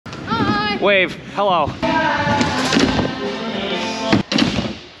Wave. Hello.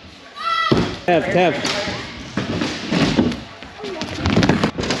 Tev.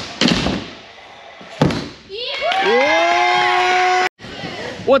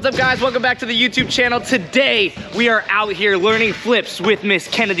 What's up, guys? Welcome back to the YouTube channel. Today we are out here learning flips with Miss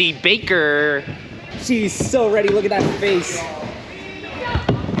Kennedy Baker. She's so ready. Look at that face.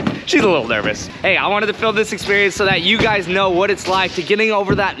 She's a little nervous. Hey, I wanted to film this experience so that you guys know what it's like to getting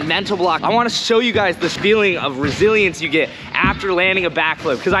over that mental block. I want to show you guys this feeling of resilience you get after landing a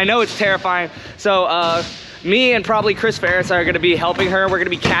backflip, because I know it's terrifying. So me and probably Chris Ferris are going to be helping her. We're going to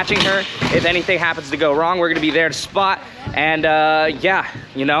be catching her if anything happens to go wrong. We're going to be there to spot. And yeah,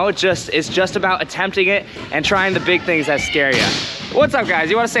 you know, it's just about attempting it and trying the big things that scare you. What's up, guys?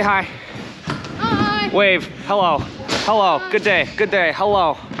 You want to say hi? Hi. Wave. Hello. Hello. Hi. Good day. Good day.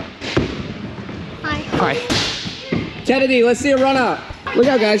 Hello. Hi. Kennedy, let's see a run out. Look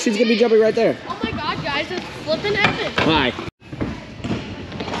out, guys. She's going to be jumping right there. Oh my God, guys. It's Flippin' Evan. Hi.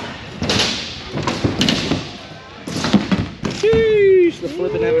 Sheesh. The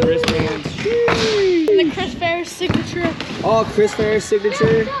Flippin' Evan wristbands. Sheesh. And the Chris Ferris signature. Oh, Chris Ferris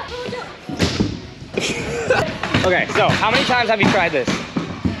signature. Okay, so how many times have you tried this?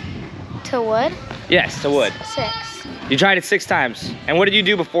 To wood? Yes, to wood. 6. You tried it 6 times. And what did you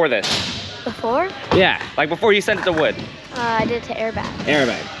do before this? Before? Yeah, like before you sent it to wood. I did it to airbag.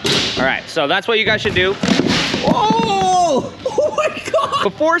 Airbag. All right, so that's what you guys should do. Oh! Oh my God!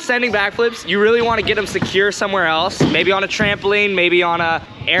 Before sending backflips, you really want to get them secure somewhere else. Maybe on a trampoline, maybe on a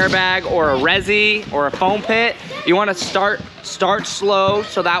airbag or a resi or a foam pit. You want to start slow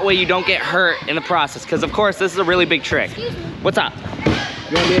so that way you don't get hurt in the process. Because of course, this is a really big trick. What's up? You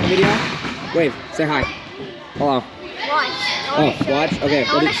want to be in the video? Wave, say hi. Hello. Watch. Oh, watch? Okay.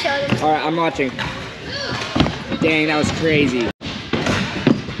 I want to show them. All right, I'm watching. Dang, that was crazy.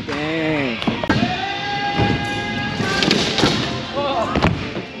 Dang. Whoa.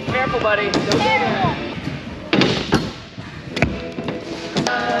 Careful, buddy. Don't go there.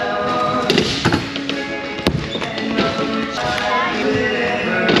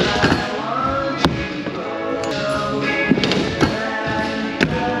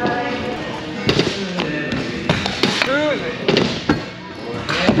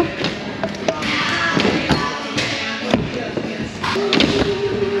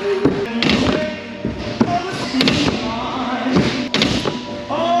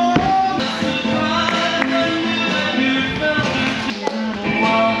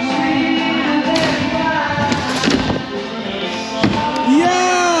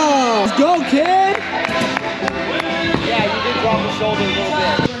 Go, kid! Yeah, you did drop the shoulder a little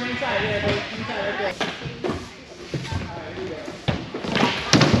bit.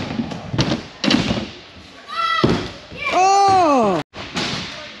 Oh!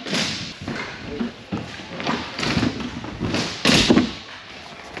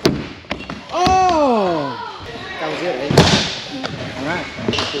 Oh! That was it, right? All right.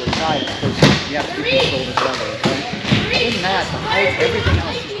 Just do it tight because you have to keep your shoulders level, okay? Other than that, the height, everything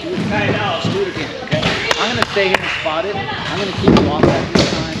else. Let's do it again, okay? I'm gonna stay here and spot it. I'm gonna keep you off that this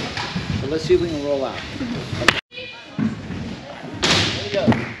time. So let's see if we can roll out. Okay. There we go.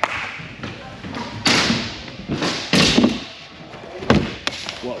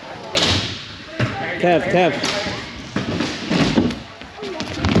 Whoa. Tev.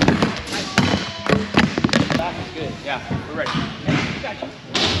 Back is good. Yeah, we're ready. Gotcha.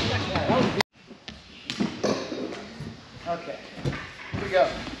 Okay. Here we go.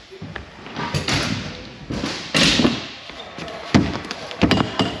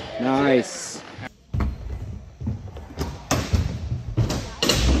 Nice.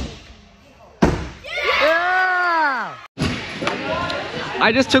 Yeah!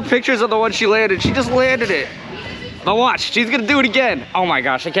 I just took pictures of the one she landed. She just landed it. But watch, she's gonna do it again. Oh my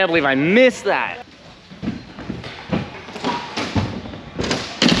gosh, I can't believe I missed that.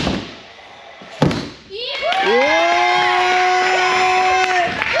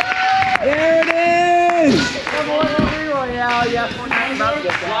 There it is!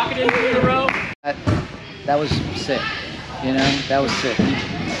 Lock it in through the rope. That was sick, you know? That was sick. You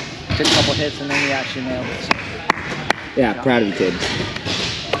took a couple hits and then you actually nailed it. So. Yeah, proud of you, kid.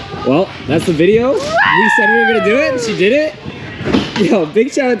 Well, that's the video. We said we were gonna do it, and she did it. Yo,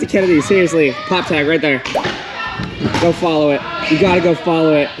 big shout out to Kennedy, seriously. Pop tag right there. Go follow it. You gotta go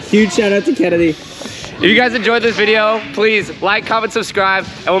follow it. Huge shout out to Kennedy. If you guys enjoyed this video, please like, comment, subscribe,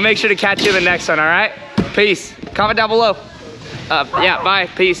 and we'll make sure to catch you in the next one, all right? Peace. Comment down below. Yeah, bye.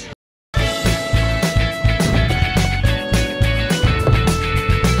 Peace.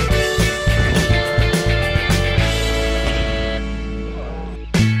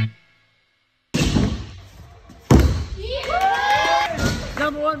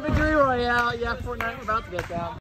 1 victory royale. Yeah, Fortnite, we're about to get down.